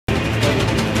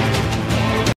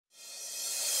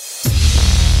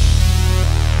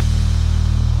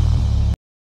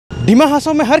डिमा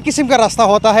हासाओ में हर किस्म का रास्ता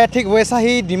होता है, ठीक वैसा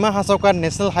ही डिमा हासाओ का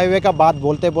नेशनल हाईवे का बात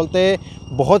बोलते बोलते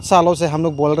बहुत सालों से हम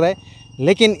लोग बोल रहे हैं,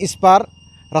 लेकिन इस बार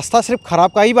रास्ता सिर्फ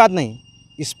ख़राब का ही बात नहीं,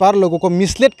 इस बार लोगों को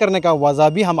मिसलीड करने का वजह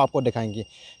भी हम आपको दिखाएंगे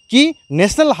कि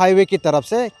नेशनल हाईवे की तरफ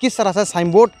से किस तरह से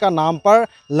साइन बोर्ड का नाम पर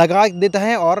लगा देते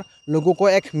हैं और लोगों को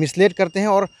एक मिसलीड करते हैं।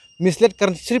 और मिसलीड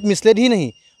कर सिर्फ मिसलीड ही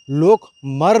नहीं, लोग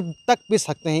मर तक भी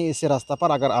सकते हैं इस रास्ता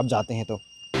पर अगर आप जाते हैं तो।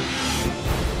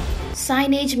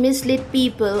 Signage mislead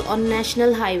people on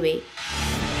National Highway.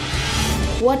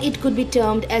 What it could be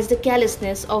termed as the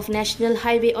callousness of National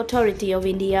Highway Authority of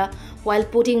India while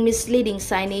putting misleading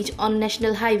signage on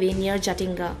National Highway near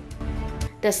Jatinga.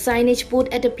 The signage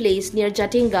put at a place near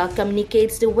Jatinga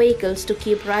communicates the vehicles to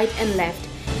keep right and left.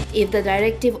 If the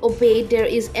directive obeyed, there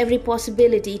is every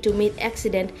possibility to meet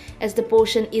accident as the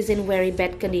portion is in very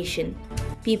bad condition.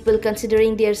 People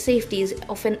considering their safeties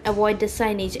often avoid the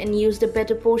signage and use the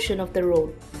better portion of the road.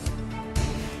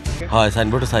 हाँ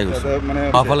signboard চাই গৈছো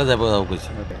আফালে যাব কৈছে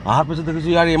আহাৰ পিছত দেখিছো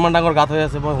ইয়াৰ ইমান ডাঙৰ গাত হৈ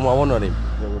আছে মই ঘুমাব নোৱাৰিম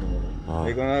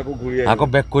এইকনা আকৌ ঘূৰি আকৌ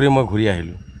বেক কৰি মই ঘূৰি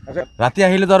আহিলো ৰাতি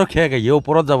আহিলে তো আৰু খেগে ইয়ে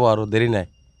ওপৰত যাব আৰু দেৰি নাই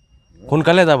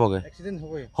কোনকালে যাবগে এক্সিডেন্ট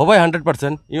হ'বই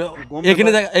 100%।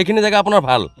 এইখিনি জায়গা আপোনাৰ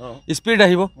ভাল স্পিড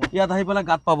আহিব ইয়াত আহি পেলাই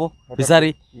গাত পাব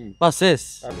বিচাৰি পাছ শেষ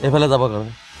এফালে যাব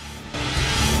কাৰণে।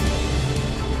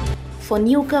 For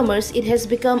newcomers, it has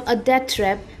become a death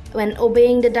trap when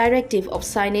obeying the directive of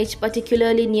signage,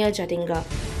 particularly near Jatinga.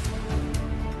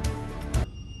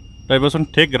 Diversion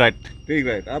ठीक राइट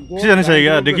आपको जाना चाहिए।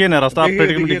 देखिए ना रास्ता आप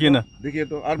प्रैक्टिकल देखिए ना, देखिए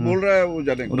तो और बोल रहा है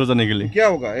वो जाने के लिए क्या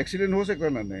होगा, एक्सीडेंट हो सकता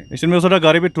है ना। नहीं एक्सीडेंट में हो सकता है,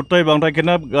 गाड़ी भी टूटता ही बांध रहा है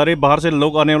कितना, गाड़ी बाहर से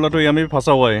लोग आने वाला तो यहाँ में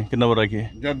फंसा हुआ है कितना बड़ा की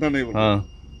ज्यादा नहीं बोल। हाँ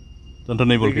जनता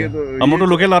नहीं बोल के हम लोग तो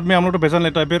लोकल आदमी, हम लोग तो पैसा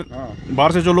लेता है, फिर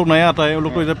बाहर से जो लोग नया आता है वो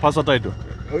लोग तो इधर फंस आता है।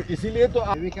 तो इसीलिए तो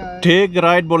ठीक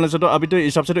राइट बोलने से तो अभी तो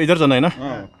हिसाब से तो इधर जाना है ना,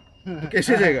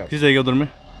 कैसे जाएगा उधर में,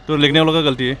 तो लिखने वालों का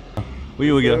गलती है, वही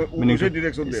हो गया मीनिंग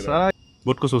सारा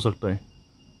बहुत कुछ हो सकता है।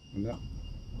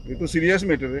 ये तो सीरियस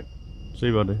मैटर है,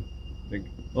 सही बात है।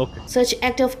 Okay. Such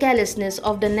act of callousness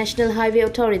of the National Highway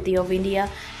Authority of India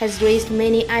has raised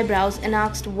many eyebrows and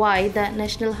asked why the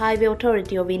National Highway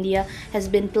Authority of India has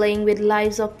been playing with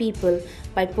lives of people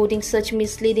by putting such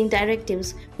misleading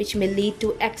directives which may lead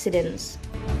to accidents.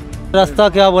 रास्ता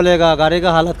क्या बोलेगा, गाड़ी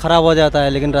का हालत ख़राब हो जाता है,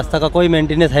 लेकिन रास्ता का कोई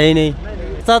मेंटेनेंस है ही नहीं।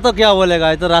 रास्ता तो क्या बोलेगा,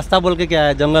 ये तो रास्ता बोल के क्या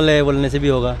है, जंगल है बोलने से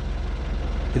भी होगा,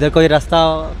 इधर कोई रास्ता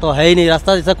तो है ही नहीं,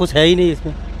 रास्ता जैसा कुछ है ही नहीं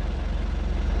इसमें।